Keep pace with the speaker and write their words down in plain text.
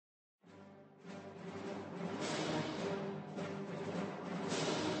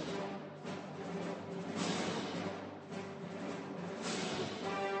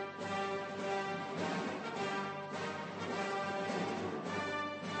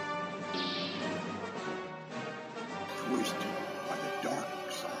twisted by the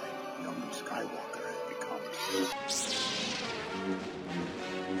dark side young Skywalker has become.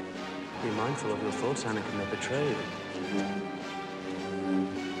 Be mindful of your thoughts, Anakin. They're betrayed.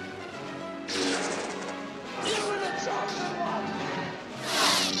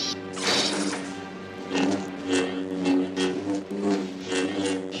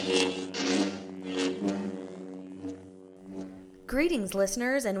 Greetings,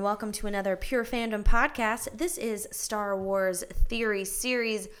 listeners, and welcome to another Pure Fandom podcast. This is Star Wars Theory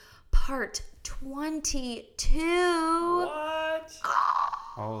Series Part 22. What?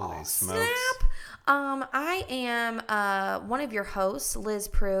 Holy smokes. Snap! I am one of your hosts, Liz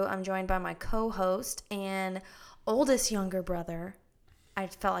Prue. I'm joined by my co-host and oldest younger brother. I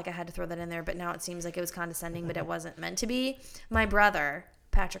felt like I had to throw that in there, but now it seems like it was condescending, but it wasn't meant to be. My brother,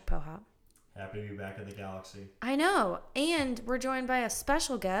 Patrick Pohop. Happy to be back in the galaxy. I know. And we're joined by a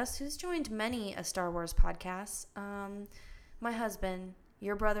special guest who's joined many a Star Wars podcast. My husband,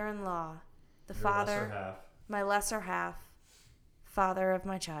 your brother-in-law, the Your father, lesser half. my lesser half, father of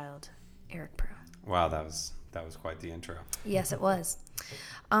my child, Eric Prue. Wow, that was quite the intro. Yes, it was.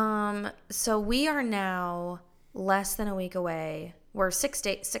 So we are now less than a week away. We're 6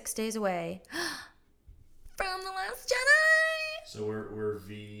 days away from The Last Jedi. So we're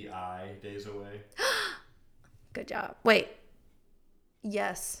VI days away. Good job. Wait.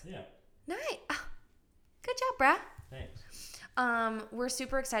 Yes. Yeah. Nice. Good job, brah. Thanks. We're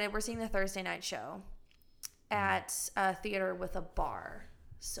super excited. We're seeing the Thursday night show at a theater with a bar.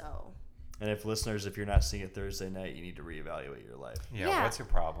 So, And if you're not seeing it Thursday night, you need to reevaluate your life. Yeah. What's your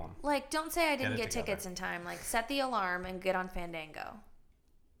problem? like, don't say I didn't it get together. tickets in time. Like, set the alarm and get on Fandango.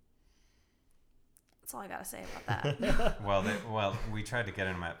 That's all I gotta say about that. Well, we tried to get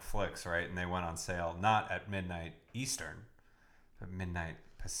them at Flix, right? And they went on sale not at midnight Eastern, but midnight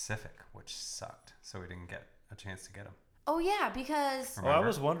Pacific, which sucked. So we didn't get a chance to get them. Oh yeah, because Oh, I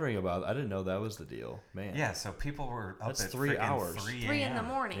was wondering about. I didn't know that was the deal, man. Yeah, so people were up That's at 3 freaking hours. 3 in the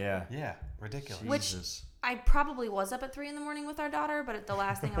morning. Yeah. Yeah, ridiculous. Which- Jesus. I probably was up at 3 in the morning with our daughter, but the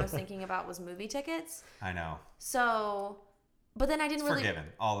last thing I was thinking about was movie tickets. I know. So, but then I didn't It's really. forgiven.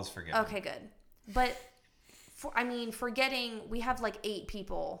 All is forgiven. Okay, good. But, forgetting, we have like 8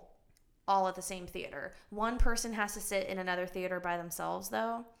 people all at the same theater. One person has to sit in another theater by themselves,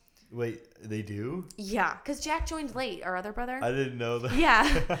 though. Wait, they do? Yeah, because Jack joined late, our other brother. I didn't know that.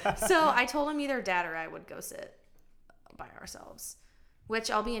 Yeah. So I told him either Dad or I would go sit by ourselves, which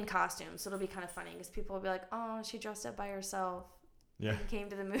I'll be in costume. So it'll be kind of funny because people will be like, oh, she dressed up by herself. Yeah. And came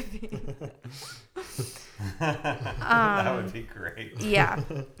to the movie. That would be great. Yeah.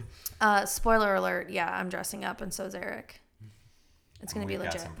 Spoiler alert. Yeah, I'm dressing up, and so is Eric. It's going to be We've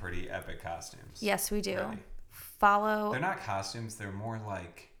legit. got some pretty epic costumes. Yes, we do. Really. Follow. They're not costumes. They're more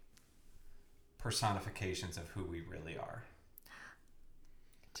like personifications of who we really are.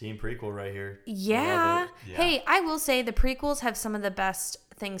 Team prequel right here. Yeah. Love Yeah. Hey, I will say the prequels have some of the best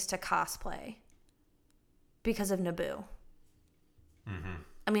things to cosplay because of Naboo. Mm-hmm.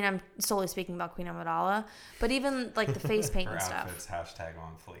 I mean, I'm solely speaking about Queen Amidala, but even like the face paint Her and stuff. outfits, hashtag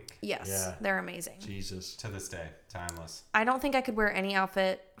on fleek. Yes, Yeah. they're amazing. Jesus. To this day, timeless. I don't think I could wear any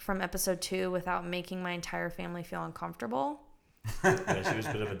outfit from episode 2 without making my entire family feel uncomfortable. Yeah, she was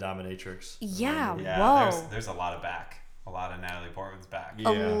a bit of a dominatrix. Yeah, Yeah, whoa. there's a lot of back. A lot of Natalie Portman's back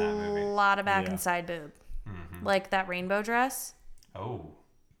Yeah. in that A movie. lot of back Yeah. and side boob. Mm-hmm. Like that rainbow dress. Oh.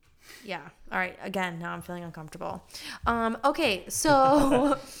 Yeah. All right. Again, now I'm feeling uncomfortable. Okay.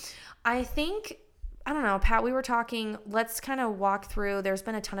 So I think, I don't know, Pat, we were talking, let's kind of walk through. There's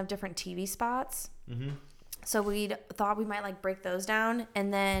been a ton of different TV spots. Mm-hmm. So we thought we might like break those down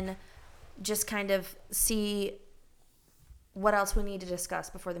and then just kind of see what else we need to discuss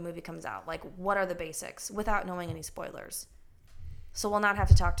before the movie comes out. Like, what are the basics without knowing any spoilers? So we'll not have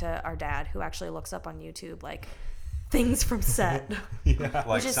to talk to our dad, who actually looks up on YouTube, like, things from set. Yeah. Like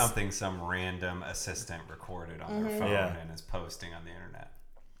Which is- something some random assistant recorded on their phone Yeah. and is posting on the internet.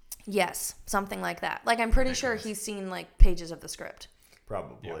 Yes, something like that. Like, I'm pretty sure Ridiculous. he's seen, like, pages of the script.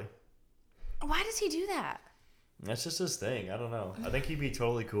 Probably. Yeah. Why does he do that? That's just his thing. I don't know. I think he'd be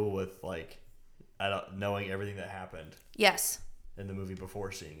totally cool with, like, knowing everything that happened Yes, in the movie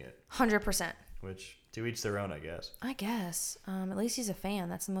before seeing it, 100%. which to each their own, I guess. I guess. At least he's a fan.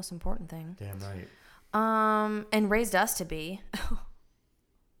 That's the most important thing. Damn right. And raised us to be.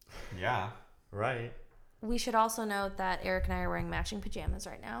 Yeah. Right. We should also note that Eric and I are wearing matching pajamas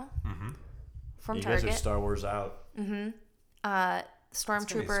right now. Mm-hmm. From You Target. guys are Star Wars out. Mm-hmm. It's gonna be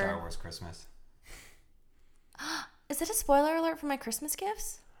Stormtrooper. Star Wars Christmas. Is it a spoiler alert for my Christmas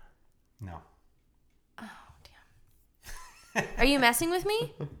gifts? No. Oh, damn. Are you messing with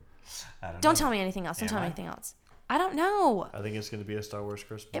me? I don't Don't know. tell me anything else. Don't Am tell me I? anything else. I don't know. I think it's going to be a Star Wars It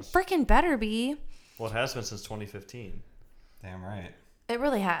Christmas. freaking better be. Well, it has been since 2015. Damn right. It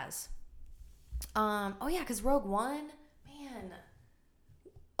really has. Oh yeah, because Rogue One, man.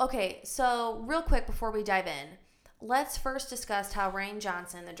 Okay, so real quick before we dive in, let's first discuss how Rian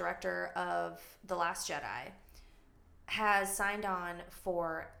Johnson, the director of The Last Jedi, has signed on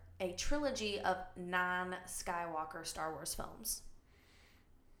for a trilogy of non-Skywalker Star Wars films.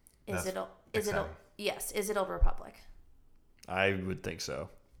 Is That's it exciting. yes, is it Old Republic? I would think so.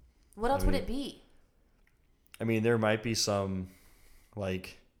 What else would it be? I mean, there might be some,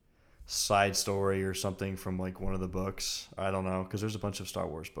 like, side story or something from, like, one of the books. I don't know, because there's a bunch of Star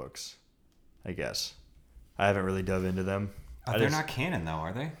Wars books, I guess. I haven't really dove into them. They're not canon, though,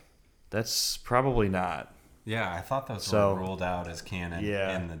 are they? That's probably not. Yeah, I thought those So- were ruled out as canon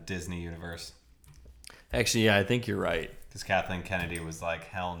Yeah. in the Disney universe. Actually, yeah, I think you're right. Because Kathleen Kennedy was like,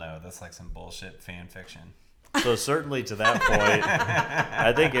 hell no, that's like some bullshit fan fiction. So certainly to that point,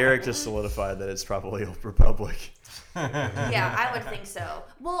 I think Eric just solidified that it's probably Old Republic. Yeah, I would think so.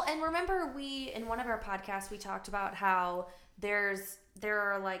 Well, and remember in one of our podcasts we talked about how there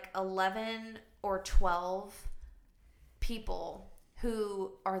are like 11 or 12 people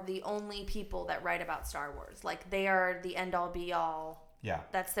who are the only people that write about Star Wars. Like they are the end all be all. Yeah.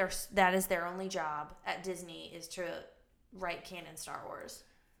 That is their only job at Disney is to write canon Star Wars.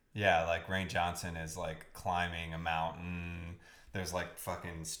 Yeah, like Rian Johnson is like climbing a mountain. There's like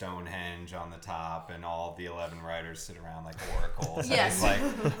fucking Stonehenge on the top, and all the 11 writers sit around like oracles. Yes. And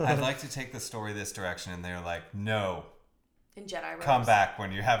he's like, I'd like to take the story this direction, and they're like, no, In Jedi robes. come back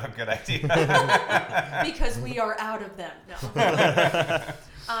when you have a good idea. Because we are out of them. No.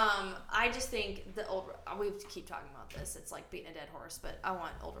 I just think we keep talking about this. It's like beating a dead horse, but I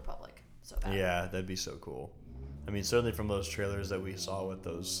want Old Republic so bad. Yeah, that'd be so cool. I mean, certainly from those trailers that we saw with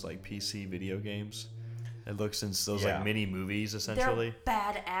those like PC video games, it looks in those Yeah. like mini movies They're essentially.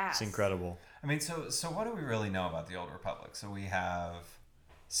 badass. It's incredible. I mean, so what do we really know about the Old Republic? So we have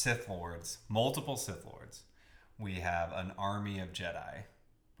Sith Lords, multiple Sith Lords. We have an army of Jedi.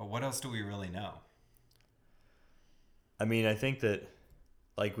 But what else do we really know? I mean, I think that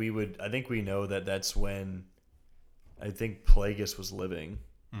like I think we know that that's when I think Plagueis was living.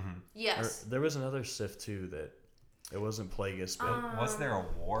 Yes. Or, there was another Sith too that it wasn't Plagueis, but Was there a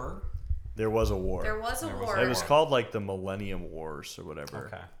war? there was a war. There was a There was war. a It was called like the Millennium Wars or whatever.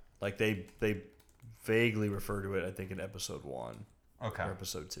 Okay. Like they vaguely refer to it, I think, in episode 1 Okay. or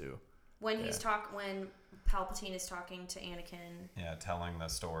episode 2. when when Palpatine is talking to Anakin. Yeah, telling the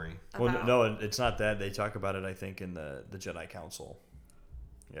story. Well, About- no, it's not that. They talk about it, I think, in the Jedi Council.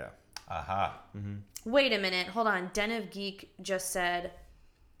 Yeah. Aha. Wait a minute. Hold on. Den of Geek just said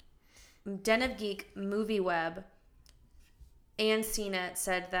Den of Geek Movie Web and CNET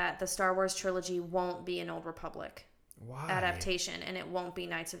said that the Star Wars trilogy won't be an Old Republic Why? adaptation and it won't be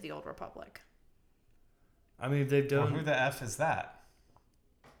Knights of the Old Republic. I mean, they've Well, done. who the F is that?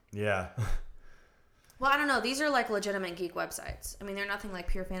 Yeah. Well, I don't know. These are like legitimate geek websites. I mean, they're nothing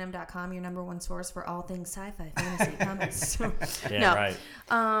like purefandom.com, your number one source for all things sci-fi, fantasy, comics. Yeah, No.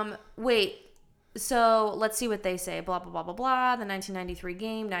 right. Wait. So let's see what they say. Blah, blah, blah, blah, blah. The 1993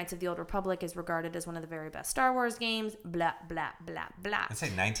 game, Knights of the Old Republic, is regarded as one of the very best Star Wars games. Blah, blah, blah, blah. It's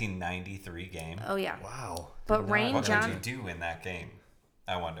a 1993 game. Oh, yeah. Wow. But Rain What John, would you do in that game?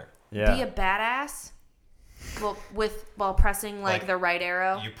 I wonder. Yeah. be a badass while pressing like the right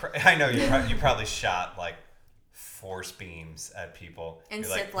arrow I know you probably shot like force beams at people. and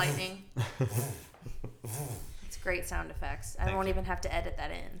You're Sith like, lightning. It's great sound effects. I Thank won't you. even have to edit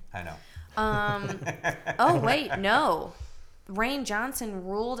that in. I know. Oh wait, no. Rain Johnson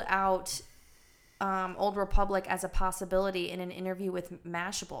ruled out Old Republic as a possibility in an interview with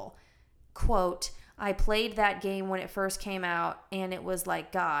Mashable. Quote, I played that game when it first came out and it was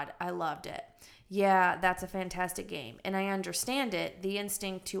like God. I loved it. Yeah, that's a fantastic game. And I understand it, the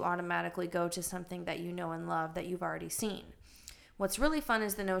instinct to automatically go to something that you know and love that you've already seen. What's really fun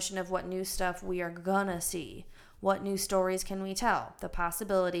is the notion of what new stuff we are gonna see. What new stories can we tell? The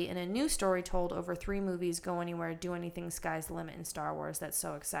possibility in a new story told over 3 movies, go anywhere, do anything, sky's the limit in Star Wars. That's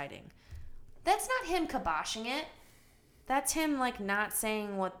so exciting. That's not him kiboshing it. That's him like not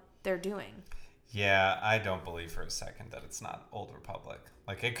saying what they're doing. Yeah, I don't believe for a second that it's not Old Republic.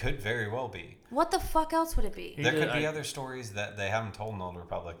 Like, it could very well be. What the fuck else would it be? There could be other stories that they haven't told in Old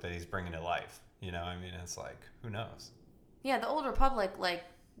Republic that he's bringing to life. You know, I mean, it's like, who knows? Yeah, the Old Republic, like,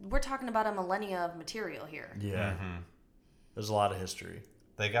 we're talking about a millennia of material here. Yeah. There's a lot of history.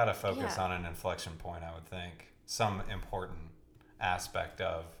 They got to focus Yeah. on an inflection point, I would think. Some important aspect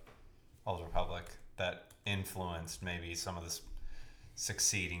of Old Republic that influenced maybe some of this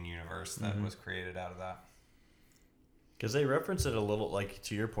succeeding universe that was created out of that. Because they reference it a little, like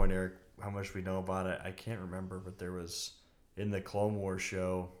to your point, Eric, how much we know about it. I can't remember, but there was in the Clone Wars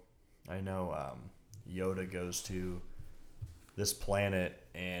show. I know Yoda goes to this planet,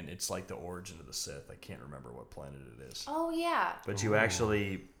 and it's like the origin of the Sith. I can't remember what planet it is. Oh yeah. But you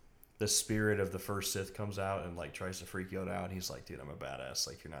actually, the spirit of the first Sith comes out and like tries to freak Yoda out. And he's like, "Dude, I'm a badass.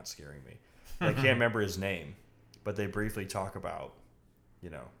 Like, you're not scaring me." I can't remember his name, but they briefly talk about,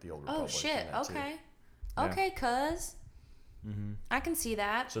 the Old Republic. Oh shit. in that too. Okay. Yeah. Okay, cuz. I can see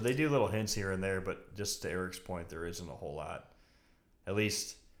that. So they do little hints here and there, but just to Eric's point, there isn't a whole lot, at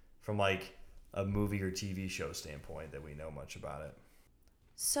least from like a movie or TV show standpoint, that we know much about it.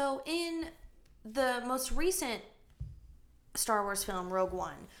 So in the most recent Star Wars film, Rogue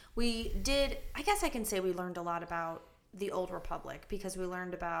One, I guess I can say we learned a lot about the Old Republic because we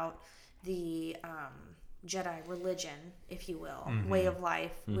learned about the Jedi religion, if you will, way of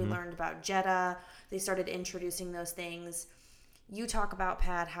life. We learned about Jedha. They started introducing those things. You talk about,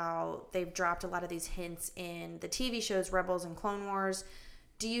 Pat, how they've dropped a lot of these hints in the TV shows Rebels and Clone Wars.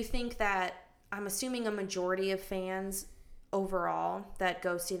 Do you think that, I'm assuming a majority of fans overall that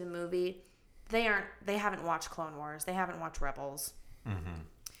go see the movie, they haven't watched Clone Wars, they haven't watched Rebels.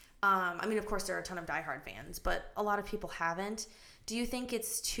 I mean, of course, there are a ton of diehard fans, but a lot of people haven't. Do you think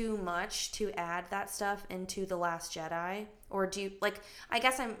it's too much to add that stuff into The Last Jedi? Or do you, I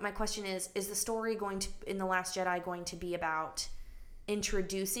guess my question is the story in The Last Jedi going to be about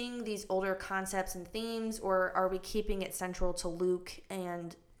introducing these older concepts and themes, or are we keeping it central to Luke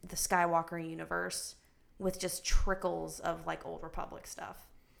and the Skywalker universe with just trickles of Old Republic stuff?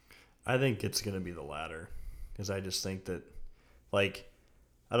 I think it's going to be the latter, because I just think that,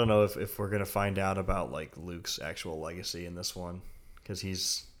 I don't know if we're going to find out about Luke's actual legacy in this one, because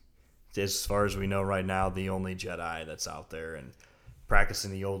he's, as far as we know right now, the only Jedi that's out there and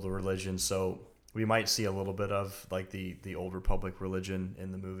practicing the old religion. So we might see a little bit of the Old Republic religion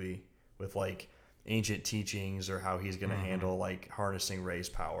in the movie with ancient teachings, or how he's going to handle harnessing Rey's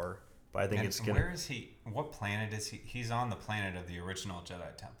power. But I think it's going to... Where is he? What planet is he? He's on the planet of the original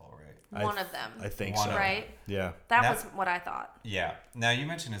Jedi Temple, right? One of them. I think One so. of them. Right? Yeah. That Now- was what I thought. Yeah. Now, you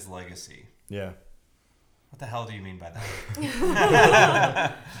mentioned his legacy. Yeah. What the hell do you mean by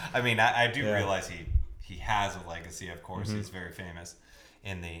that? I mean, I do realize he has a legacy, of course. He's very famous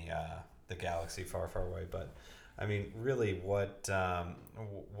in the galaxy far, far away. But, I mean, really, what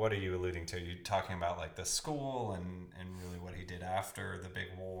are you alluding to? Are you talking about, the school and really what he did after the big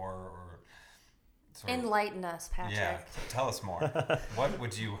war? Or sort of- Enlighten us, Patrick. Yeah, tell us more. What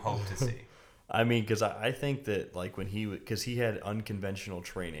would you hope to see? I mean, because I think that, because he had unconventional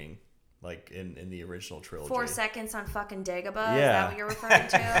training, in the original trilogy. 4 seconds on fucking Dagobah? Is Yeah. that what you're referring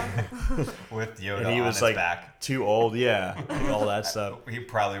to? With Yoda And he on was his back. too old, yeah, all that stuff. He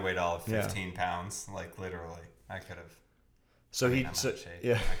probably weighed all of Yeah. 15 pounds, literally. I could have. So I'm he, out so, of shape.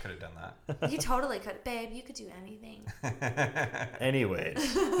 yeah. I could have done that. You totally could. Babe, you could do anything.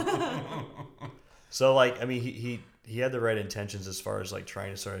 Anyways, so I mean, he had the right intentions as far as trying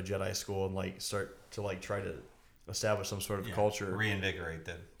to start a Jedi school and start to try to establish some sort of Yeah, culture. Reinvigorate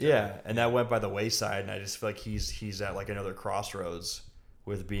the. Yeah, and that went by the wayside, and I just feel like he's at another crossroads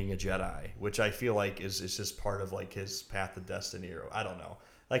with being a Jedi, which I feel is just part of his path of destiny, or I don't know.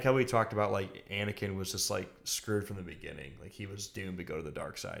 Like how we talked about Anakin was just screwed from the beginning. He was doomed to go to the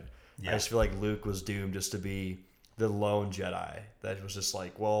dark side. Yeah. I just feel like Luke was doomed just to be the lone Jedi that was just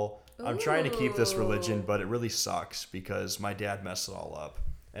well, I'm trying to keep this religion, but it really sucks because my dad messed it all up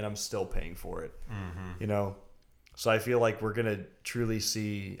and I'm still paying for it. So I feel like we're going to truly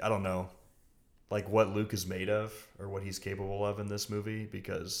see, I don't know, what Luke is made of or what he's capable of in this movie,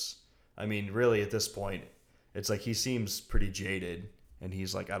 because I mean, really at this point, it's he seems pretty jaded, and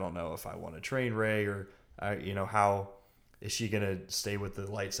he's I don't know if I want to train Rey, or how is she going to stay with the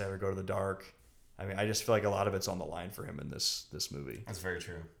light side or go to the dark? I mean, I just feel like a lot of it's on the line for him in this movie. That's very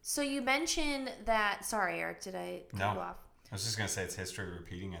true. So you mentioned that. Sorry, Eric, did I cut you off? I was just going to say it's history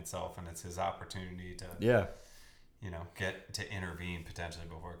repeating itself, and it's his opportunity to, Yeah. get to intervene potentially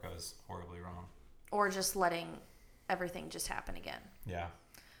before it goes horribly wrong. Or just letting everything just happen again. Yeah.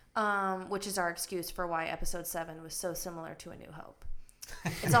 Which is our excuse for why episode 7 was so similar to A New Hope.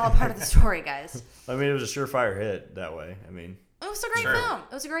 It's all a part of the story, guys. I mean, it was a surefire hit that way. I mean, It was a great Sure. film.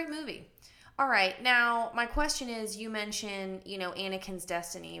 It was a great movie. All right. Now, my question is, you mentioned, Anakin's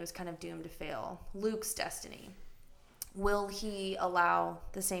destiny was kind of doomed to fail. Luke's destiny. Will he allow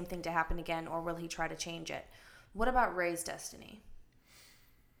the same thing to happen again, or will he try to change it? What about Rey's destiny?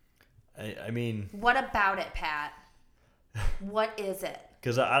 I mean, What about it, Pat? What is it?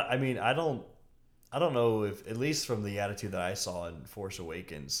 because I mean, I don't know if, at least from the attitude that I saw in Force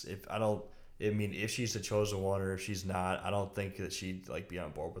Awakens, I mean, if she's the chosen one or if she's not, I don't think that she'd like be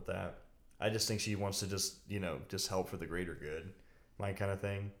on board with that. I just think she wants to just, just help for the greater good, my kind of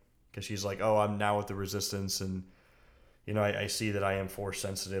thing. Because she's like, oh, I'm now with the Resistance, and I see that I am force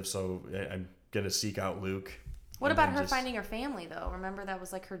sensitive, so I'm gonna seek out Luke. What about her finding her family, though? Remember that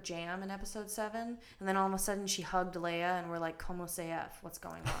was like her jam in episode 7? And then all of a sudden she hugged Leia and we're like, como se F, what's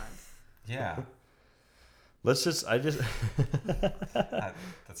going on? Yeah. That's all I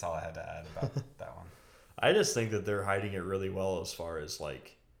had to add about that one. I just think that they're hiding it really well as far as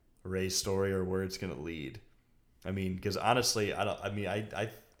like Rey's story or where it's gonna lead. I mean, because honestly, I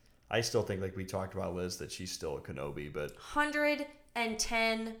still think, like we talked about, Liz, that she's still a Kenobi, but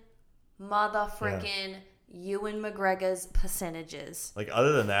 110 motherfucking Ewan McGregor's percentages. Like,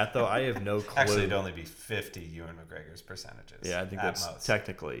 other than that, though, I have no clue. Actually, it'd only be 50 Ewan McGregor's percentages. Yeah, I think that's most.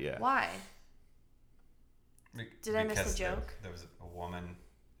 Technically, yeah. Why? Did I miss the joke? There was a woman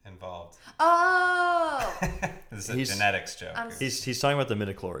involved. Oh! This is a genetics joke. He's talking about the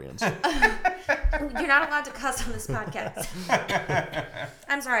midichlorians. You're not allowed to cuss on this podcast.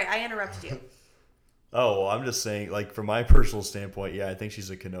 I'm sorry, I interrupted you. Oh, well, I'm just saying, like, from my personal standpoint, yeah, I think she's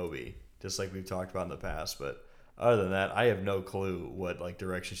a Kenobi, just like we've talked about in the past. But other than that, I have no clue what, like,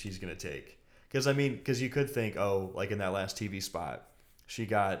 direction she's going to take. Because you could think, oh, like in that last TV spot, she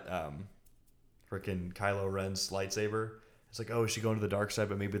got freaking Kylo Ren's lightsaber. It's like, oh, is she going to the dark side?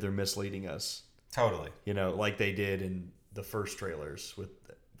 But maybe they're misleading us. Totally. Like they did in the first trailers with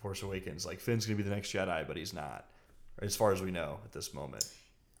Force Awakens. Like, Finn's going to be the next Jedi, but he's not, as far as we know at this moment.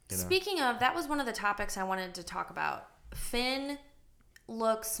 Speaking of, that was one of the topics I wanted to talk about. Finn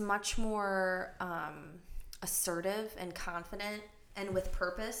looks much more assertive and confident and with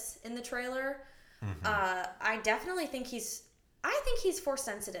purpose in the trailer. Mm-hmm. I definitely think he's force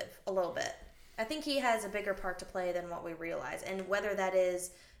sensitive a little bit. I think he has a bigger part to play than what we realize. And whether that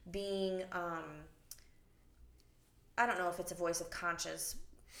is being, I don't know if it's a voice of conscience,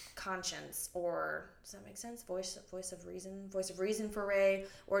 or does that make sense? Voice of reason for Rey,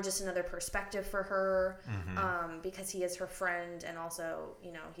 or just another perspective for her, because he is her friend, and also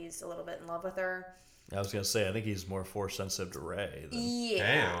he's a little bit in love with her. I was gonna say, I think he's more force sensitive to Rey.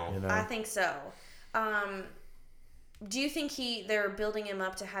 I think so. Do you think they're building him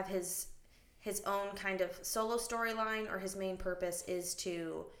up to have his own kind of solo storyline, or his main purpose is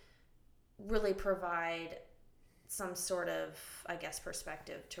to really provide some sort of, I guess,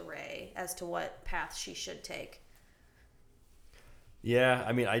 perspective to Rey as to what path she should take? Yeah,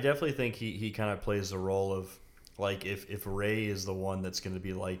 I mean, I definitely think he kind of plays the role of, like, if Rey is the one that's going to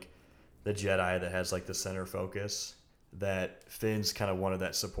be, like, the Jedi that has, like, the center focus, that Finn's kind of one of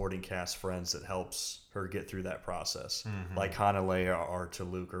that supporting cast friends that helps her get through that process. Mm-hmm. Like Han and Leia are to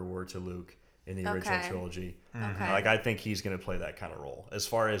Luke, or were to Luke in the original trilogy. Okay. Like, I think he's going to play that kind of role. As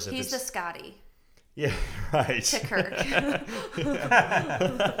far as if he's the Scotty. Yeah, right. To Kirk.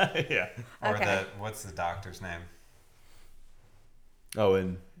 Yeah. Or what's the doctor's name? Oh,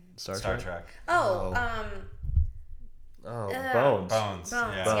 in Star Trek. Bones. Bones.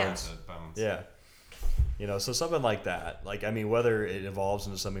 Yeah. Bones. Bones. Yeah. So something like that. Like, I mean, whether it evolves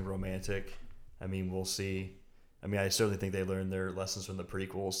into something romantic, I mean, we'll see. I mean, I certainly think they learned their lessons from the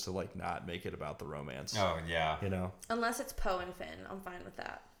prequels to, like, not make it about the romance. Oh, yeah. Unless it's Poe and Finn, I'm fine with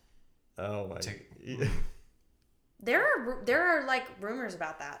that. Oh my! There are like rumors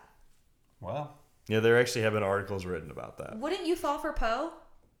about that. Well, yeah, there actually have been articles written about that. Wouldn't you fall for Poe?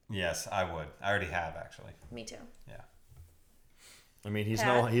 Yes, I would. I already have, actually. Me too. Yeah. I mean, he's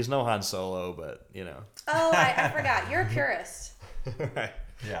no Han Solo, but Oh, I forgot. You're a purist. Right.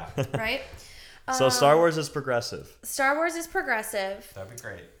 Yeah. Right. So Star Wars is progressive. That'd be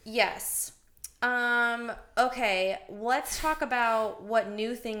great. Yes. Okay, let's talk about what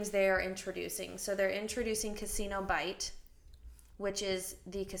new things they are introducing. So they're introducing Casino Bite, which is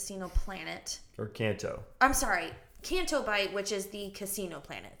the casino planet. Or Canto. I'm sorry, Canto Bite, which is the casino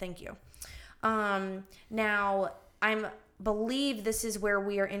planet. Thank you. Now, I believe this is where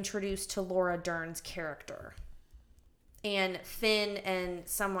we are introduced to Laura Dern's character. And Finn and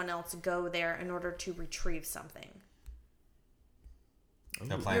someone else go there in order to retrieve something.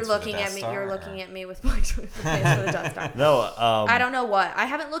 No You're looking at me. You're looking at me with plans for the Death Star. No, I don't know what. I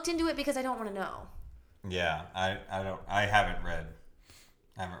haven't looked into it because I don't want to know. Yeah, I don't. I haven't read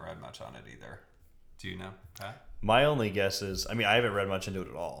much on it either. Do you know, Pat? My only guess is, I mean, I haven't read much into it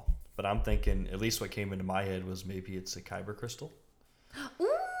at all, but I'm thinking, at least what came into my head was maybe it's a kyber crystal.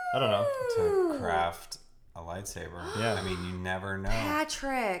 Ooh. I don't know. To craft a lightsaber. Yeah. I mean, you never know.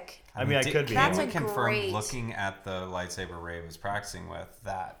 Patrick. I mean, I could be. That's Can we a confirm, great... looking at the lightsaber Rey was practicing with,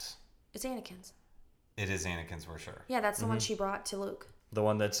 that It's Anakin's. it is Anakin's for sure. Yeah, that's the one she brought to Luke. The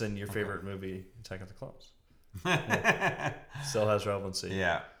one that's in your favorite movie, Attack of the Clones. Yeah. Still has relevancy.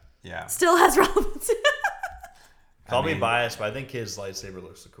 Yeah. Yeah. Still has relevance. Call me biased, but I think his lightsaber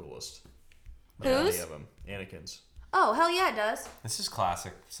looks the coolest. Of any Whose? of them. Anakin's. Oh, hell yeah, it does. This is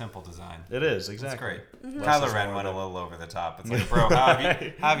classic, simple design. It is, It's exactly. great. Mm-hmm. Kylo Ren went a little over the top. It's like, bro, how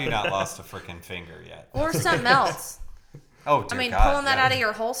have you not lost a freaking finger yet? Or something else. Oh, I dear mean, God, pulling that yeah. out of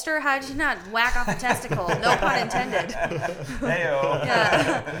your holster, how did you not whack off a testicle? No pun intended. Heyo.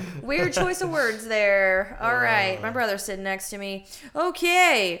 Yeah. Weird choice of words there. All right. My brother's sitting next to me.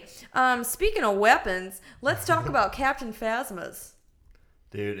 Okay. Speaking of weapons, let's talk about Captain Phasma's.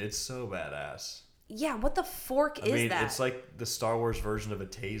 Dude, it's so badass. Yeah, what the fork I is mean, that? it's like the Star Wars version of a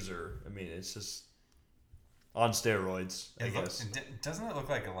taser. I mean, it's just on steroids, I guess. Doesn't it look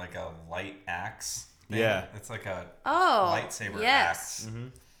like a light axe? thing? Yeah. It's like a lightsaber lightsaber yes. axe. Mm-hmm.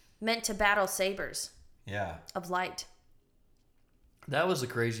 Meant to battle sabers Yeah. of light. That was the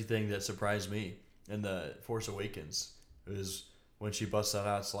crazy thing that surprised me in the Force Awakens. It was when she busts that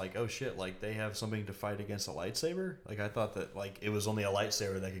out, it's like, oh shit, like they have something to fight against a lightsaber? Like I thought that like it was only a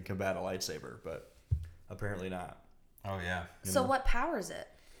lightsaber that could combat a lightsaber, but apparently not. Oh yeah. So what powers it?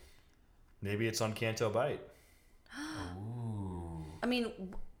 Maybe it's on Canto Bight. Ooh. I mean,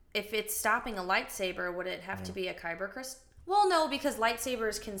 if it's stopping a lightsaber, would it have to be a kyber crystal? Well, no, because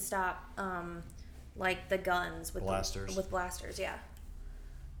lightsabers can stop, like the guns with Blasters. with blasters, yeah.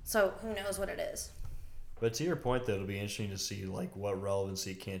 So who knows what it is? But to your point, though, it'll be interesting to see like what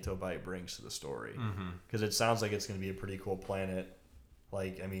relevancy Canto Bight brings to the story, because it sounds like it's going to be a pretty cool planet.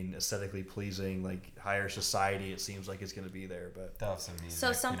 Like, I mean, aesthetically pleasing, like higher society. It seems like it's going to be there, but They'll have some music.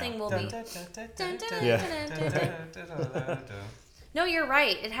 So something will be. Yeah. No, you're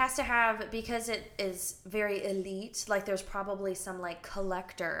right. It has to have, because it is very elite. Like, there's probably some like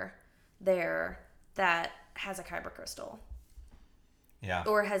collector there that has a kyber crystal, Yeah.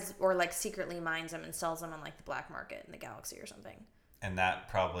 or like secretly mines them and sells them on like the black market in the galaxy or something. And that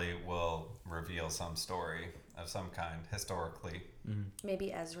probably will reveal some story of some kind historically.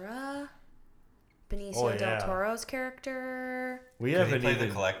 Maybe Ezra, Benicio Oh, yeah. del Toro's character. we Could he haven't play even.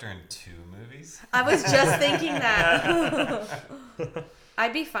 the collector in 2 movies? I was just thinking that.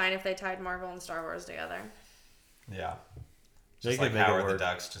 I'd be fine if they tied Marvel and Star Wars together. Yeah. They Just could like make it Howard the work.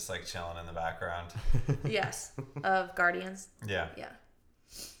 Duck's just like chilling in the background. Yes, of Guardians. Yeah. Yeah.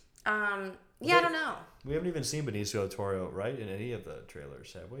 Yeah, I don't know. We haven't even seen Benicio del Toro, right, in any of the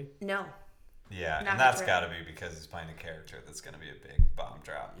trailers, have we? No. Yeah, Not and that's the got to be because he's playing a character that's going to be a big bomb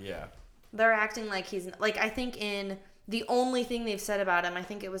drop. Yeah. They're acting like he's like, I think in the only thing they've said about him, I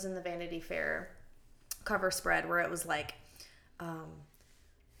think it was in the Vanity Fair cover spread where it was like,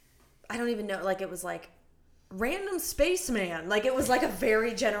 I don't even know, like it was like random spaceman. Like it was like a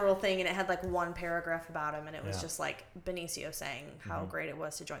very general thing, and it had like one paragraph about him, and it was Yeah. just like Benicio saying how great it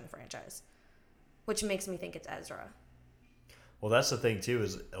was to join the franchise, which makes me think it's Ezra. Well, that's the thing too.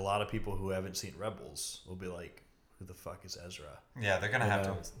 Is a lot of people who haven't seen Rebels will be like, "Who the fuck is Ezra?" Yeah, they're going to have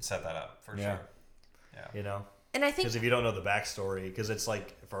know. to set that up for Yeah. sure. Yeah. You know, And I think because if you don't know the backstory, because it's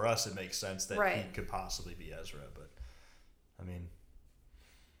like for us, it makes sense that he Right. could possibly be Ezra. But I mean,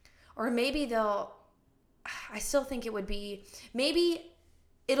 or maybe they'll, I still think it would be, maybe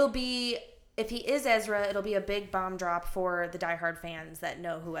it'll be, if he is Ezra, it'll be a big bomb drop for the diehard fans that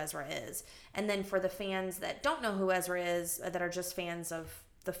know who Ezra is. And then for the fans that don't know who Ezra is, that are just fans of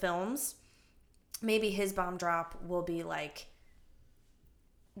the films, maybe his bomb drop will be like,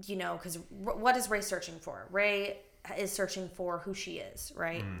 you know, because what is Rey searching for? Rey is searching for who she is,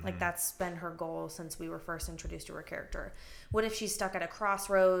 right? Like that's been her goal since we were first introduced to her character. What if she's stuck at a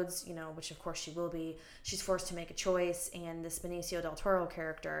crossroads, you know, which of course she will be. She's forced to make a choice, and this Benicio del Toro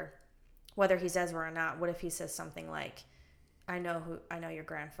character, whether he's Ezra or not, what if he says something like, I know your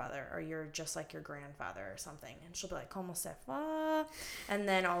grandfather, or you're just like your grandfather or something. And she'll be like, como se fa? And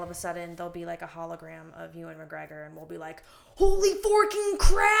then all of a sudden there'll be like a hologram of Ewan McGregor, and we'll be like, holy forking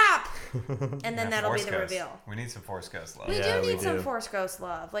crap! And then that'll be Force the Ghost. reveal. We need some Force Ghost love. We Yeah, do we need some do. Force Ghost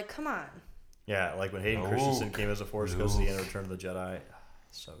love. Like, come on. yeah, like when Hayden Christensen came as a Force Ghost at the end of Return of the Jedi,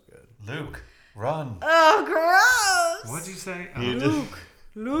 so good. Luke, run. Oh, gross! What'd you say?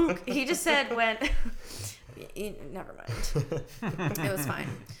 Luke. He just said when... Never mind. It was fine.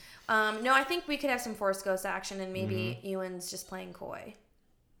 No, I think we could have some Force Ghost action, and maybe Ewan's just playing coy.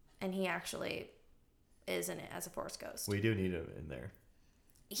 And he actually is in it as a Force Ghost. We do need him in there.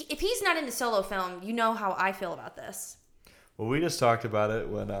 If he's not in the solo film, you know how I feel about this. Well, we just talked about it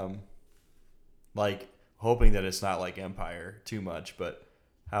when, like, hoping that it's not like Empire too much, but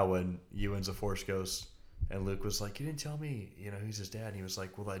how when Ewan's a Force Ghost And Luke was like, "You didn't tell me, he's his dad." And he was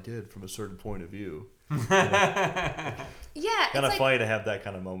like, "Well, I did from a certain point of view." Yeah, Kind of it's funny to have that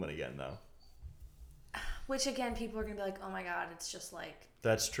kind of moment again, though. which again, people are gonna be like, "Oh my god, it's just like."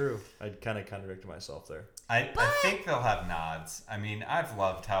 That's true. I kind of contradicted myself there. I think they'll have nods. I mean, I've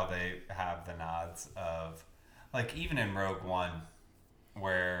loved how they have the nods of, like, even in Rogue One,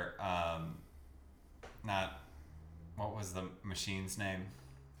 where, what was the machine's name?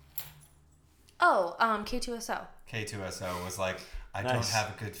 Oh, K2SO. K2SO was like, I Nice. don't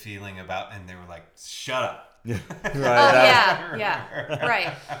have a good feeling about, and they were like, shut up. Right. Oh yeah,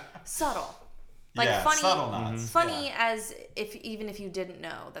 right. Subtle, like Yeah, funny, subtle nods. funny Yeah. as even if you didn't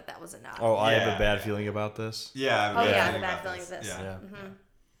know that was a nod. Oh, I have Yeah. a bad feeling about this. Yeah. Oh, I'm yeah, thinking the bad about feeling of this. Yeah. Yeah.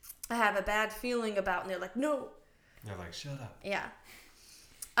 I have a bad feeling about, and they're like, no. They're like, shut up. Yeah.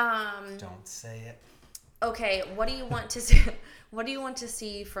 Don't say it. Okay, what do you want to see? What do you want to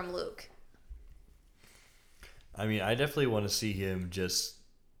see from Luke? I mean, I definitely want to see him just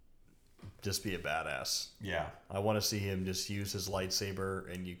be a badass. Yeah. I want to see him just use his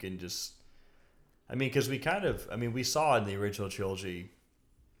lightsaber, and you can just. I mean, because we saw in the original trilogy,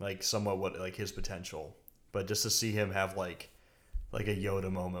 like somewhat what like his potential, but just to see him have like a Yoda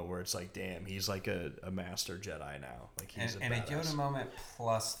moment where it's like, damn, he's like a master Jedi now. Like he's And a badass. Yoda moment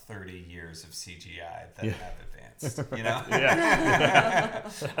plus 30 years of CGI that Yeah. have advanced, you know? Yeah.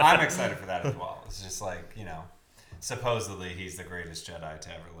 I'm excited for that as well. It's just like, supposedly he's the greatest Jedi to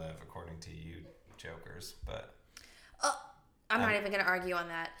ever live, according to you jokers, but... I'm not even going to argue on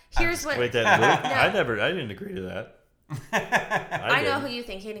that. Here's what Wait, that Luke? No. I didn't agree to that. I know did. who you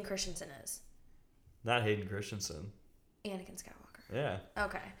think Hayden Christensen is. Not Hayden Christensen. Anakin Skywalker. Yeah.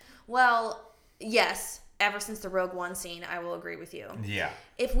 Okay. Well, yes. Ever since the Rogue One scene, I will agree with you. Yeah.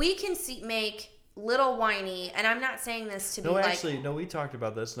 If we can make little whiny, and I'm not saying this to be No, like, actually, no, we talked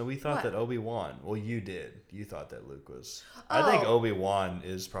about this. No, we thought What? that Obi-Wan. Well, you did. You thought that Luke was. I think Oh. Obi-Wan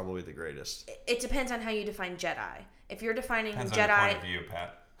is probably the greatest. it depends on how you define Jedi. If you're defining Depends on your Jedi, point of view,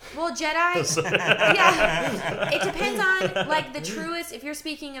 Pat. well, Jedi, yeah, it depends on like the truest. If you're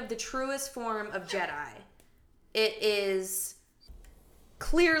speaking of the truest form of Jedi, it is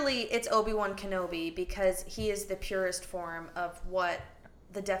clearly it's Obi-Wan Kenobi because he is the purest form of what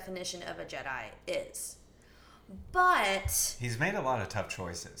the definition of a Jedi is. But He's made a lot of tough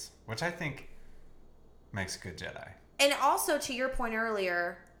choices, which I think makes a good Jedi. and also to your point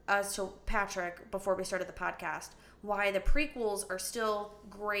earlier, as to Patrick before we started the podcast, why the prequels are still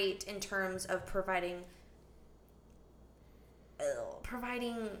great in terms of providing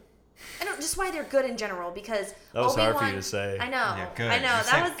I don't just why they're good in general because That was hard for Obi-Wan, you to say. I know. Yeah, good. I know. You that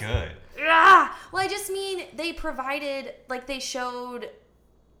said was good. Ah! Well, I just mean they provided like they showed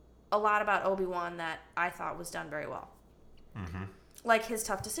a lot about Obi-Wan that I thought was done very well. Mm-hmm. Like his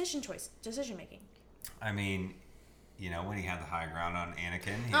tough decision making. I mean, when he had the high ground on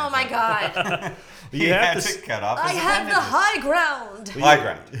Anakin. Oh my god. He You have had to to cut off I his have the appendages. high ground. High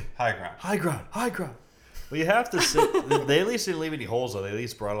ground. High ground. High ground. High ground. Well, you have to sit. They at least didn't leave any holes, though. They at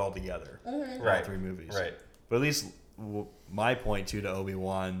least brought it all together. Mm-hmm. All Right. 3 movies. Right. But at least my point, too, to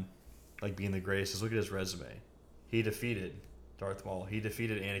Obi-Wan, like being the greatest, is look at his resume. He defeated Darth Maul. He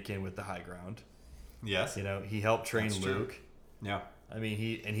defeated Anakin with the high ground. Yes. He helped train That's true. Luke. Yeah. I mean,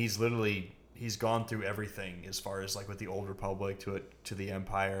 he's gone through everything as far as like with the Old Republic to the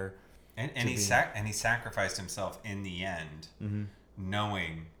Empire. And to he be- sacrificed himself in the end,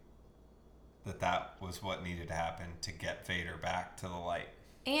 knowing that was what needed to happen to get Vader back to the light.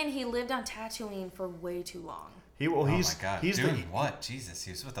 And he lived on Tatooine for way too long. He's Oh my God! he's Doing what? Jesus,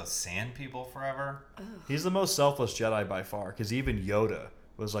 he was with those sand people forever. he's the most selfless Jedi by far. Because even Yoda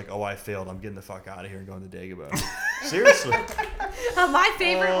was like, "Oh, I failed. I'm getting the fuck out of here and going to Dagobah." Seriously. My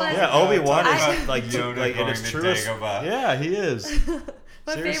favorite was Yeah, Obi-Wan talk is about like Yoda like in going his to truest. Dagobah. Yeah, he is.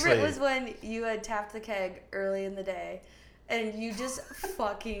 my Seriously. favorite was when you had tapped the keg early in the day, and you just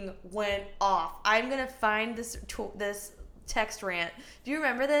fucking went off. I'm gonna find this text rant. Do you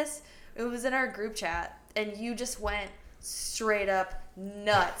remember this? It was in our group chat, and you just went straight up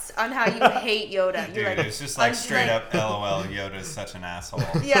nuts on how you hate Yoda. Dude, You're like, it's just like I'm straight like- up LOL. Yoda's such an asshole.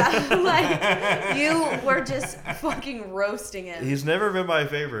 Yeah, like you were just fucking roasting him. He's never been my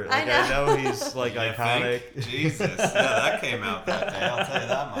favorite. I Like I know. know he's like You iconic. think? Jesus, yeah, that came out that day. I'll tell you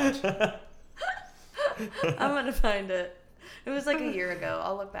that much. I'm gonna find it. It was like a year ago.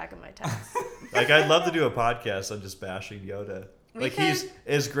 I'll look back at my texts. Like I'd love to do a podcast on just bashing Yoda. We Like could. he's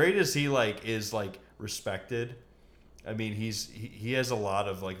as great as he like is like respected. I mean, he has a lot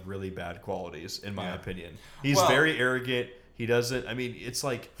of like really bad qualities in my opinion. He's Well- very arrogant. He doesn't. I mean, it's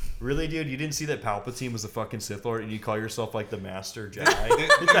like, really, dude. You didn't see that Palpatine was the fucking Sith Lord, and you call yourself like the Master Jedi?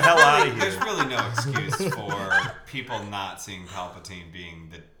 Get the hell out of here. There's really no excuse for people not seeing Palpatine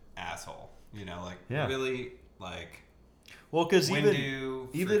being the asshole. You know, like really, like. Well, because Windu,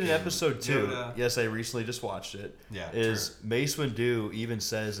 even in episode 2, Yoda. yes, I recently just watched it. Yeah, is true. Mace Windu even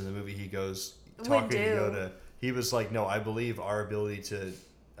says in the movie, he goes talking to Yoda. He was like, "No, I believe our ability to,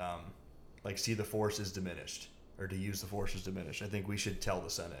 like, see the Force is diminished, or to use the Force is diminished. I think we should tell the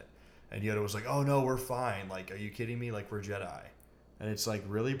Senate." And Yoda was like, "Oh no, we're fine. Like, are you kidding me? Like, we're Jedi." And it's like,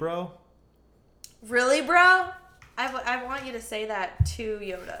 really, bro? Really, bro? I want you to say that to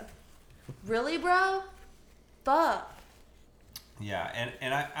Yoda. Really, bro? Fuck. Yeah,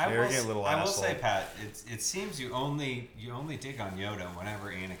 and I will say, Pat, it seems you only dig on Yoda whenever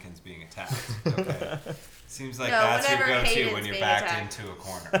Anakin's being attacked. Okay, seems like that's your go-to Hayden's when you're being backed attacked. into a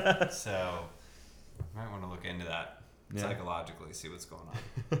corner. So you might want to look into that psychologically, see what's going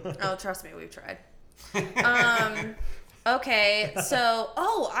on. Oh, trust me, we've tried. Okay, so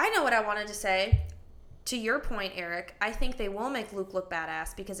I know what I wanted to say. To your point, Eric, I think they will make Luke look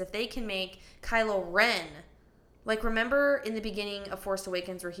badass because if they can make Kylo Ren. Like, remember in the beginning of Force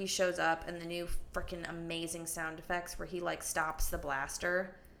Awakens where he shows up and the new freaking amazing sound effects where he, like, stops the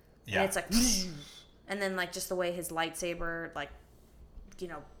blaster? Yeah. And it's like, and then, like, just the way his lightsaber, like, you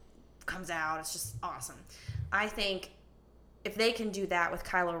know, comes out. It's just awesome. I think if they can do that with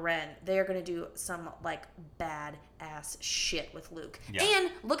Kylo Ren, they're going to do some, like, badass shit with Luke. Yeah.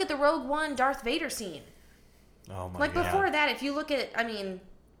 And look at the Rogue One Darth Vader scene. Oh, my God. Like, before that, if you look at, I mean,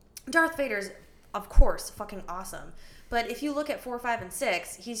 Darth Vader's, of course, fucking awesome. But if you look at 4, 5, and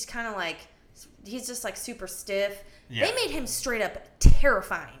 6, he's kind of like, he's just like super stiff. Yeah. They made him straight up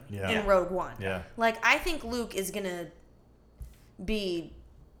terrifying in Rogue One. Yeah. Like, I think Luke is going to be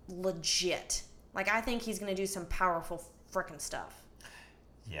legit. Like, I think he's going to do some powerful freaking stuff.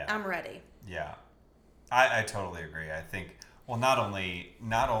 Yeah. I'm ready. Yeah. I totally agree. I think, well, not only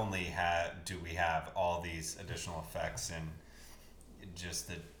do we have all these additional effects and just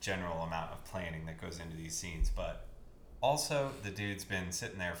the general amount of planning that goes into these scenes, but also the dude's been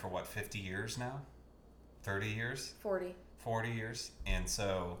sitting there for 50 years now? 30 years? 40 years. And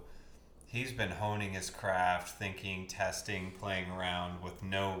so he's been honing his craft, thinking, testing, playing around with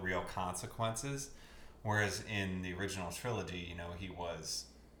no real consequences. Whereas in the original trilogy, you know,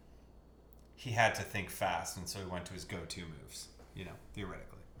 he had to think fast, and so he went to his go-to moves, you know,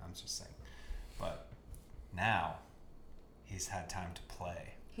 theoretically. I'm just saying. But now he's had time to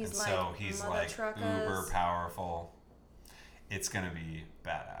play. He's like uber powerful. It's going to be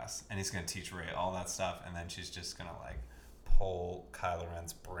badass. And he's going to teach Rey all that stuff, and then she's just going to, like, pull Kylo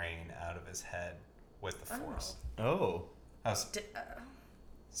Ren's brain out of his head with the Force. Oh.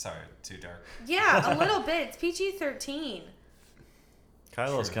 Sorry, too dark. Yeah, a little bit. It's PG-13.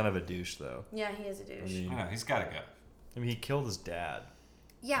 Kylo's kind of a douche, though. Yeah, he is a douche. I know, he's got to go. I mean, he killed his dad.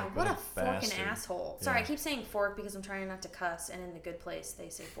 Yeah, Like, what a bastard. forking asshole. Sorry, Yeah. I keep saying fork because I'm trying not to cuss, and in The Good Place, they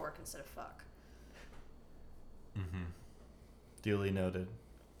say fork instead of fuck. Mm-hmm. Duly noted.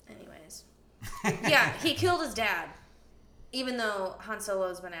 Anyways. Yeah, he killed his dad. Even though Han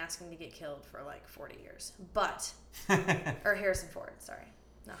Solo's been asking to get killed for like 40 years. But, or Harrison Ford, sorry.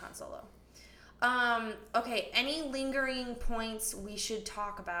 Not Han Solo. Okay, any lingering points we should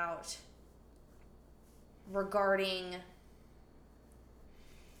talk about regarding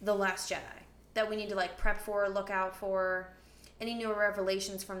The Last Jedi that we need to like prep for, look out for? Any new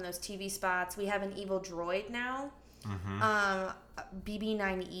revelations from those TV spots? We have an evil droid now. Mm-hmm.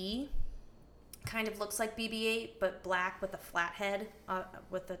 BB-9E kind of looks like BB-8, but black with a flat head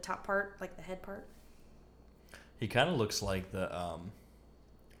with the top part, like the head part. He kind of looks like the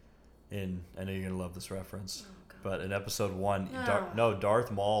I know you're gonna love this reference, but in episode 1, Darth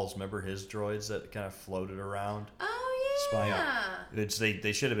Maul's, remember his droids that kind of floated around? Oh yeah.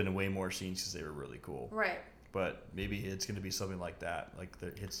 They should have been in way more scenes because they were really cool. Right. But maybe it's gonna be something like that, like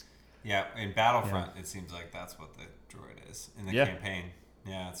it's. Yeah, in Battlefront, it seems like that's what the droid is in the campaign.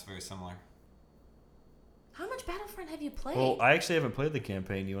 Yeah, it's very similar. How much Battlefront have you played? Well, I actually haven't played the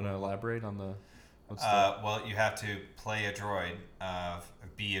campaign. You want to elaborate on the? Well, you have to play a droid,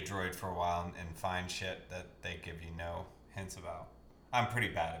 be a droid for a while, and find shit that they give you no hints about. I'm pretty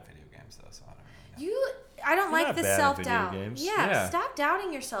bad at video games, though, so I don't really know. I don't You're like not this bad at self-doubt. video games. Yeah, Yeah. stop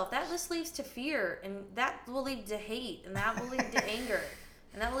doubting yourself. That just leads to fear, and that will lead to hate, and that will lead to anger,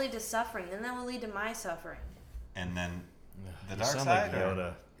 and that will lead to suffering, and that will lead to my suffering. And then the You dark sound side? like or-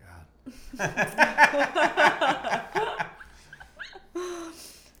 Yoda.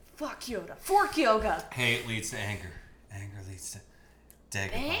 Fuck Yoda. Fork yoga. Hate leads to anger. Anger leads to...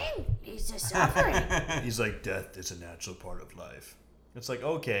 Pain? He's just suffering. He's like, death is a natural part of life. It's like,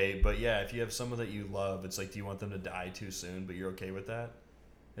 okay, but yeah, if you have someone that you love, it's like, do you want them to die too soon, but you're okay with that?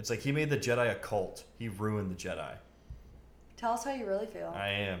 It's like, he made the Jedi a cult. He ruined the Jedi. Tell us how you really feel. I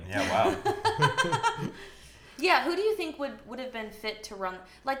am. Yeah, wow. Yeah, who do you think would have been fit to run?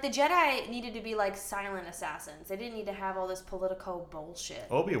 Like, the Jedi needed to be, like, silent assassins. They didn't need to have all this political bullshit.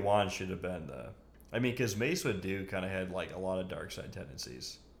 Obi-Wan should have been I mean, because Mace Windu kind of had, like, a lot of dark side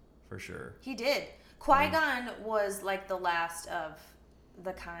tendencies. For sure. He did. Qui-Gon was, like, the last of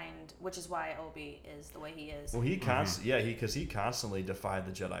the kind, which is why Obi is the way he is. Well, he constantly defied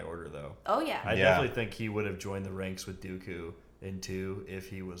the Jedi Order, though. Oh, yeah. I definitely think he would have joined the ranks with Dooku in 2 if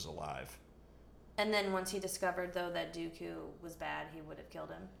he was alive. And then once he discovered, though, that Dooku was bad, he would have killed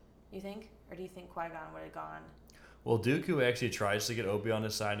him, you think? Or do you think Qui-Gon would have gone? Well, Dooku actually tries to get Obi on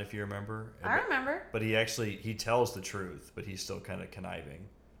his side, if you remember. I remember. But he tells the truth, but he's still kind of conniving.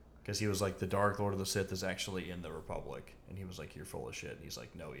 Because he was like, the Dark Lord of the Sith is actually in the Republic. And he was like, you're full of shit. And he's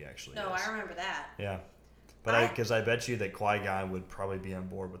like, no, he actually is. No, I remember that. Yeah. But because I bet you that Qui-Gon would probably be on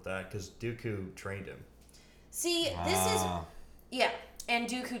board with that, because Dooku trained him. See, this is... Yeah, and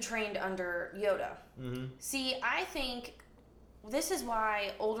Dooku trained under Yoda. Mm-hmm. See, I think this is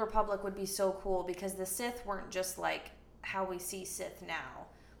why Old Republic would be so cool, because the Sith weren't just like how we see Sith now.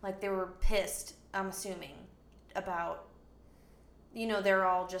 Like, they were pissed, I'm assuming, about... You know, they're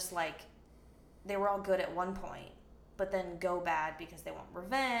all just like... They were all good at one point, but then go bad because they want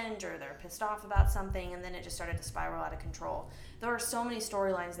revenge or they're pissed off about something, and then it just started to spiral out of control. There are so many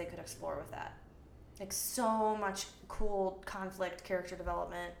storylines they could explore with that. Like, so much cool conflict, character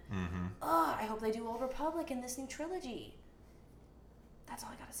development. Mm-hmm. Oh, I hope they do Old Republic in this new trilogy. That's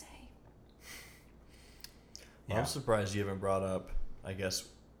all I gotta say. Well, I'm surprised you haven't brought up, I guess,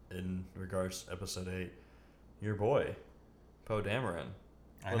 in regards to Episode 8, your boy, Poe Dameron.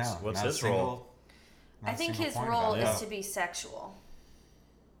 What's his role? I think his role is to be sexual.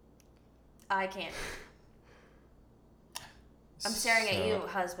 I can't. I'm staring at you,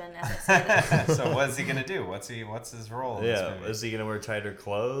 husband, as I say this. So what's he gonna do? What's his role in this movie? Is he gonna wear tighter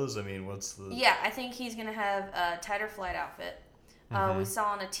clothes? I mean, what's the... Yeah, I think he's gonna have a tighter flight outfit. We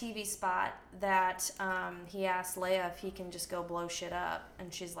saw in a TV spot that he asked Leia if he can just go blow shit up,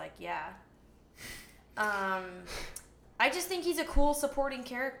 and she's like, yeah. I just think he's a cool supporting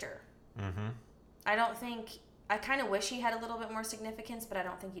character. Mm-hmm. I kind of wish he had a little bit more significance, but I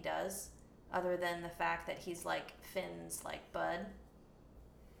don't think he does, other than the fact that he's like Finn's like bud,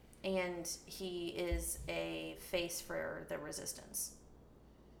 and he is a face for the Resistance,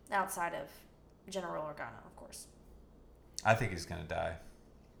 outside of General Organa, of course. I think he's gonna die.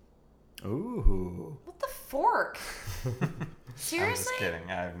 Ooh. What the fork? Seriously? I'm just kidding.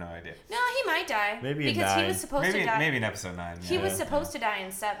 I have no idea. No, he might die. Maybe because in 9. he was supposed to die. Maybe in episode 9. He was supposed to die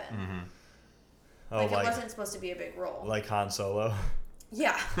in 7. Mm-hmm. Oh, Like, it wasn't supposed to be a big role. Like Han Solo.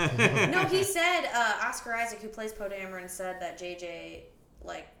 Yeah. No, he said, Oscar Isaac, who plays Poe Dameron, said that JJ,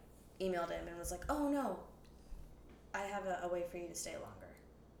 like, emailed him and was like, oh, no, I have a way for you to stay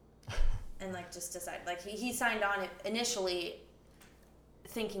longer. And, like, just decided. Like, he signed on it initially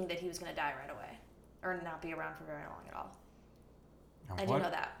thinking that he was going to die right away. Or not be around for very long at all. I do know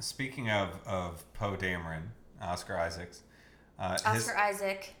that. Speaking of Poe Dameron, Oscar Isaacs.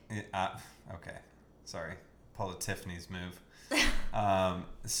 Isaac. Okay. Sorry. Pulled a Tiffany's move.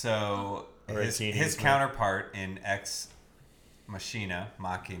 So his counterpart in Ex Machina,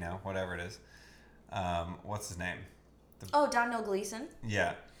 whatever it is. What's his name? Domhnall Gleeson.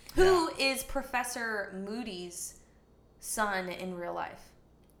 Yeah. Who is Professor Moody's son in real life.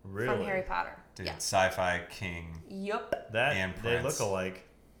 Really? From Harry Potter. Dude, yeah. Sci-fi king. Yup. And they Prince. look alike.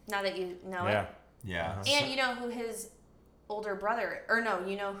 Now that you know it. Yeah. Uh-huh. And you know who his older brother, or no,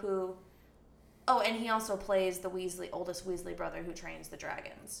 you know who... Oh, and he also plays the oldest Weasley brother who trains the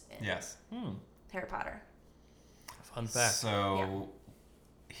dragons in Harry Potter. Fun fact. So,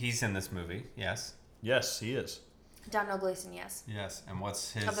 he's in this movie, yes? Yes, he is. Domhnall Gleeson, yes. Yes, and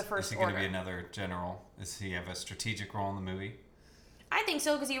what's his... Of the First is he going to Order. be another general? Does he have a strategic role in the movie? I think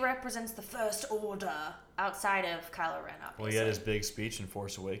so, because he represents the First Order outside of Kylo Ren, obviously. Well, he had his big speech in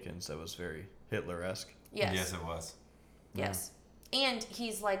Force Awakens that was very Hitler-esque. Yes. Yes, it was. Yes. And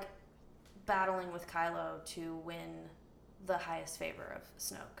he's, like, battling with Kylo to win the highest favor of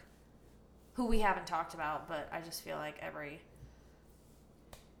Snoke, who we haven't talked about, but I just feel like every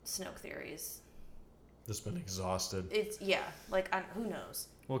Snoke theory is... Just been exhausted. Who knows?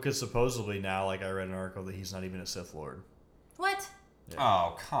 Well, because supposedly now, like, I read an article that he's not even a Sith Lord. What? Yeah.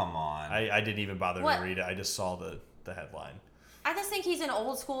 Oh, come on. I didn't even bother What? to read it. I just saw the headline. I just think he's an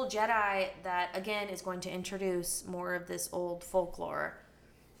old school Jedi that, again, is going to introduce more of this old folklore.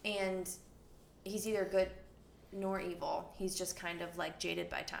 And he's either good nor evil. He's just kind of like jaded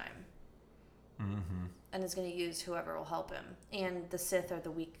by time. Mm-hmm. And is going to use whoever will help him. And the Sith are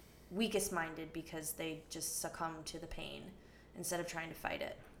the weakest minded because they just succumb to the pain instead of trying to fight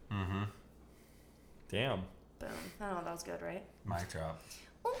it. Mm-hmm. Damn. Boom. I don't know, that was good, right? Mic drop.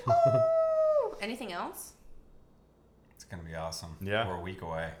 Ooh. Anything else? It's gonna be awesome. Yeah. We're a week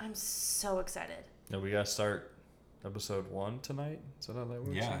away. I'm so excited. Yeah, we gotta start episode 1 tonight. Is that how that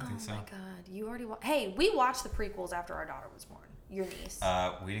works? Yeah, I Oh think so. my god. You already Hey, we watched the prequels after our daughter was born. Your niece.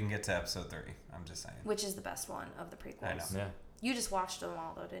 We didn't get to episode 3. I'm just saying. Which is the best one of the prequels. I know. Yeah. You just watched them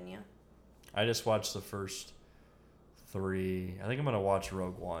all though, didn't you? I just watched the first 3. I think I'm gonna watch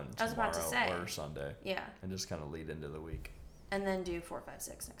Rogue One I was about to tomorrow say. or Sunday, Yeah. and just kind of lead into the week. And then do 4, 5,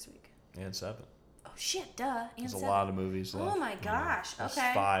 6 next week. And 7. Oh shit, duh. And There's a 7. lot of movies left. Oh my gosh. There's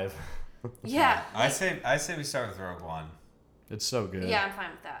Okay. 5. Yeah. I say we start with Rogue One. It's so good. Yeah, I'm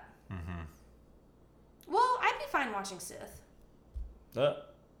fine with that. Mm-hmm. Well, I'd be fine watching Sith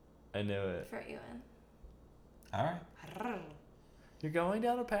I knew it. for Ewan. All right. You're going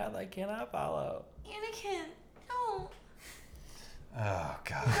down a path I cannot follow. Anakin, no. Oh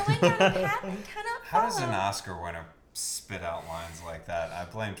God. Going down a path I cannot How does an follow. Oscar winner spit out lines like that? I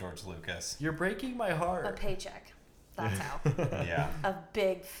blame George Lucas. You're breaking my A heart. paycheck. That's how. Yeah. A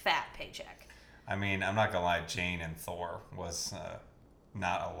big fat paycheck. I mean, I'm not gonna lie. Jane and Thor was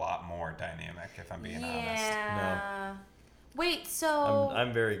not a lot more dynamic, if I'm being honest. Yeah. Wait, so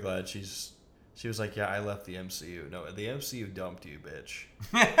I'm very glad she was like, yeah, I left the MCU. No, the MCU dumped you, bitch.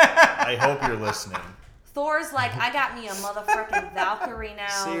 I hope you're listening. Thor's like, I got me a motherfucking Valkyrie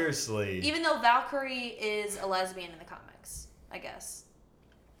now. Seriously. Even though Valkyrie is a lesbian in the comics, I guess.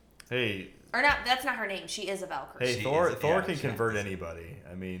 Hey, Or not, that's not her name. She is a Valkyrie. hey, She Thor is- Thor yeah, can she convert is. anybody.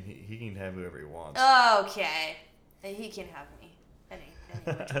 I mean, he can have whoever he wants. Okay. He can have me. Any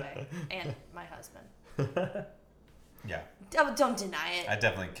which way. And my husband. Yeah, Don't deny it. I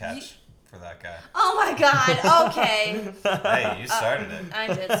definitely catch for that guy. Oh my god. Okay. Hey, you started it. I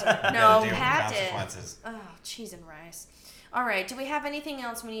did, sir. You No, gotta deal Pat with the did. consequences. Oh, cheese and rice. All right. Do we have anything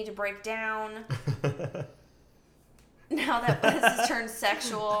else we need to break down? Now that this has turned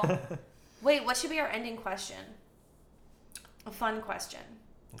sexual. Wait, what should be our ending question? A fun question.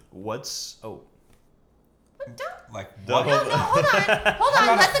 What's Don't. Like The what? whole- No, hold on. Hold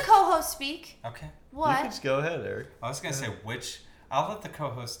on. Let the co-host speak. Okay. You What? can just go ahead, Eric. I was gonna say which. I'll let the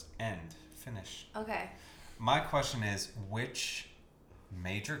co-host finish. Okay. My question is, which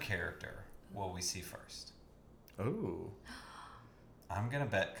major character will we see first? Ooh. I'm gonna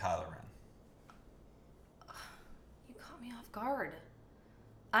bet Kylo Ren. You caught me off guard.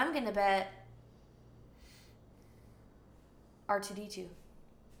 I'm gonna bet R2D2.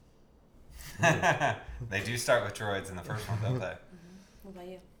 They do start with droids in the first one, don't they? What about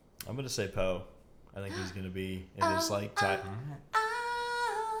you? I'm gonna say Poe. I think he's gonna be in this like time.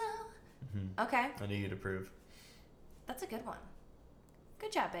 Oh. Okay, I need you to prove. that's a good one.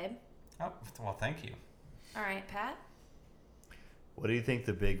 Good job, babe. Oh, well, thank you. All right, Pat. What do you think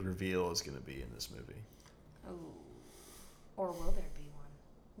the big reveal is gonna be in this movie? Ooh. Or will there be one?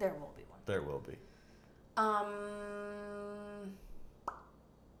 There will be one. There will be.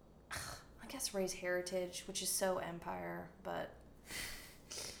 I guess Rey's heritage, which is so Empire, but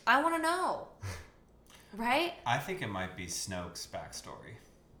I want to know. Right? I think it might be Snoke's backstory.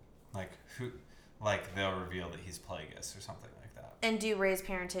 Like they'll reveal that he's Plagueis or something like that. And do Rey's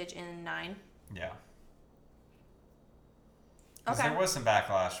parentage in 9. Yeah. Because Okay. there was some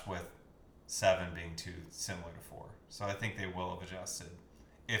backlash with 7 being too similar to 4. So I think they will have adjusted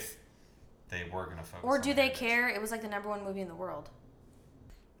if they were going to focus Or on do they heritage. care? It was like the #1 movie in the world.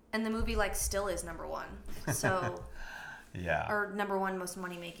 And the movie like still is #1. So Yeah. or #1 most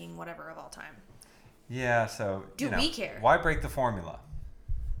money making whatever of all time. Yeah, so Do you know, we care? Why break the formula?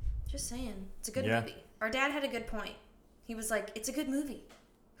 Just saying. It's a good Yeah. movie. Our dad had a good point. He was like, "It's a good movie.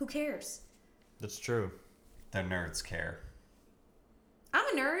 Who cares?" That's true. The nerds care.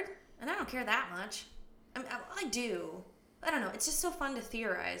 I'm a nerd, and I don't care that much. I do. I don't know. It's just so fun to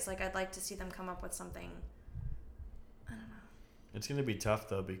theorize. Like, I'd like to see them come up with something. I don't know. It's gonna be tough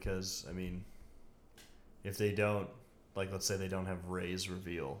though because I mean, if they don't, like, let's say they don't have Rey's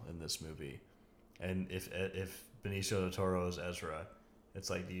reveal in this movie, and if Benicio del Toro is Ezra, it's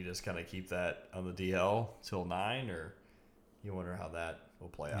like, do you just kind of keep that on the DL till 9, or you wonder how that will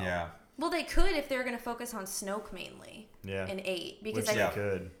play out? Yeah. Well, they could if they're going to focus on Snoke mainly Yeah. in 8. Because Which Yeah. they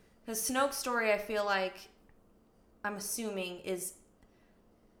could. because Snoke's story, I feel like, I'm assuming, is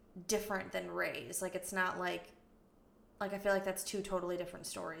different than Rey's. Like, it's not like Like, I feel like that's two totally different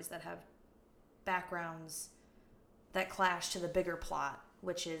stories that have backgrounds that clash to the bigger plot,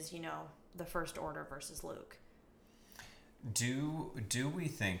 which is, the First Order versus Luke. Do we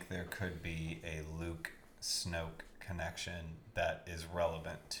think there could be a Luke Snoke connection that is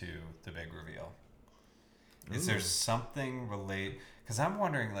relevant to the big reveal? Is there something relate? Because I'm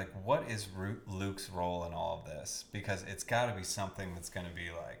wondering, like, what is Luke's role in all of this? Because it's got to be something that's going to be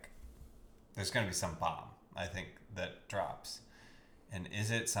like, there's going to be some bomb, I think, that drops. And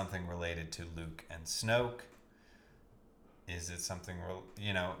is it something related to Luke and Snoke? Is it something,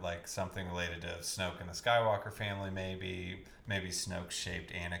 like something related to Snoke and the Skywalker family, maybe? Maybe Snoke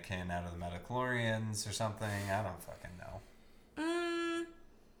shaped Anakin out of the Midichlorians or something? I don't fucking know.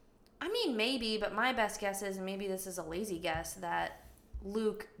 I mean, maybe, but my best guess is, and maybe this is a lazy guess, that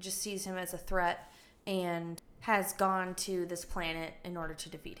Luke just sees him as a threat and has gone to this planet in order to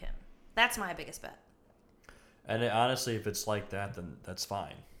defeat him. That's my biggest bet. And honestly, if it's like that, then that's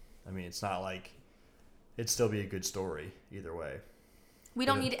fine. I mean, it's not like it'd still be a good story either way. We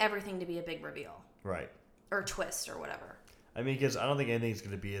don't need everything to be a big reveal. Right. Or twist or whatever. I mean, because I don't think anything's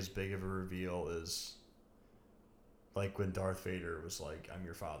going to be as big of a reveal as like when Darth Vader was like, "I'm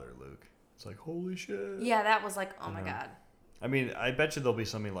your father, Luke." It's like, holy shit. Yeah, that was like, oh my God. I mean, I bet you there'll be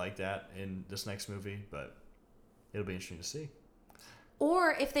something like that in this next movie, but it'll be interesting to see.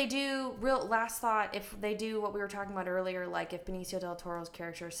 Or if they do, last thought, if they do what we were talking about earlier, like if Benicio del Toro's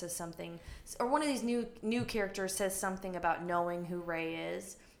character says something, or one of these new characters says something about knowing who Rey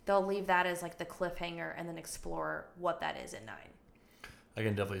is, they'll leave that as like the cliffhanger and then explore what that is at 9. I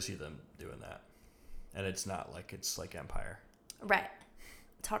can definitely see them doing that. And it's not like it's like Empire. Right.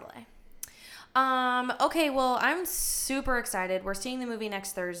 Totally. Okay, well, I'm super excited. We're seeing the movie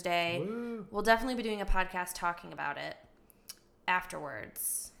next Thursday. Woo. We'll definitely be doing a podcast talking about it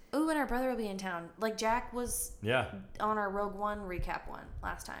afterwards. Ooh, and our brother will be in town. Like, Jack was on our Rogue One recap one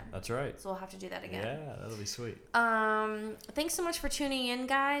last time. That's right. So we'll have to do that again. Yeah, that'll be sweet. Thanks so much for tuning in,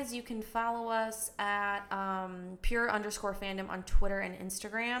 guys. You can follow us at pure_fandom on Twitter and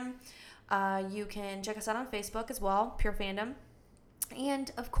Instagram. You can check us out on Facebook as well, Pure Fandom.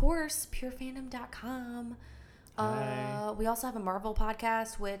 And, of course, purefandom.com. We also have a Marvel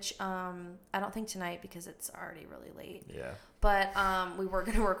podcast, which I don't think tonight because it's already really late. Yeah. But we were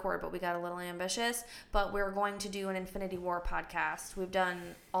going to record, but we got a little ambitious. But we're going to do an Infinity War podcast. We've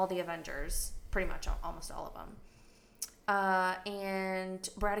done all the Avengers, pretty much almost all of them. And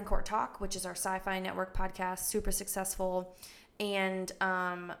Brad and Court Talk, which is our sci-fi network podcast, super successful. And,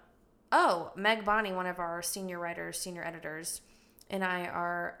 Meg Bonney, one of our senior editors, and I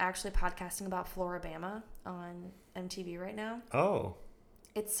are actually podcasting about Floribama on MTV right now. Oh.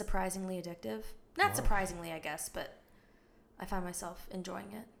 It's surprisingly addictive. Not surprisingly, I guess, but I find myself enjoying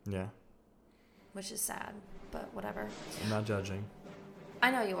it. Yeah. Which is sad, but whatever. I'm not judging.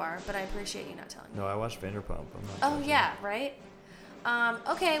 I know you are, but I appreciate you not telling me. No, I watched Vanderpump. I'm not Oh, judging. yeah, right?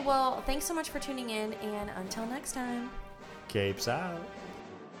 Okay, well, thanks so much for tuning in, and until next time. Capes out.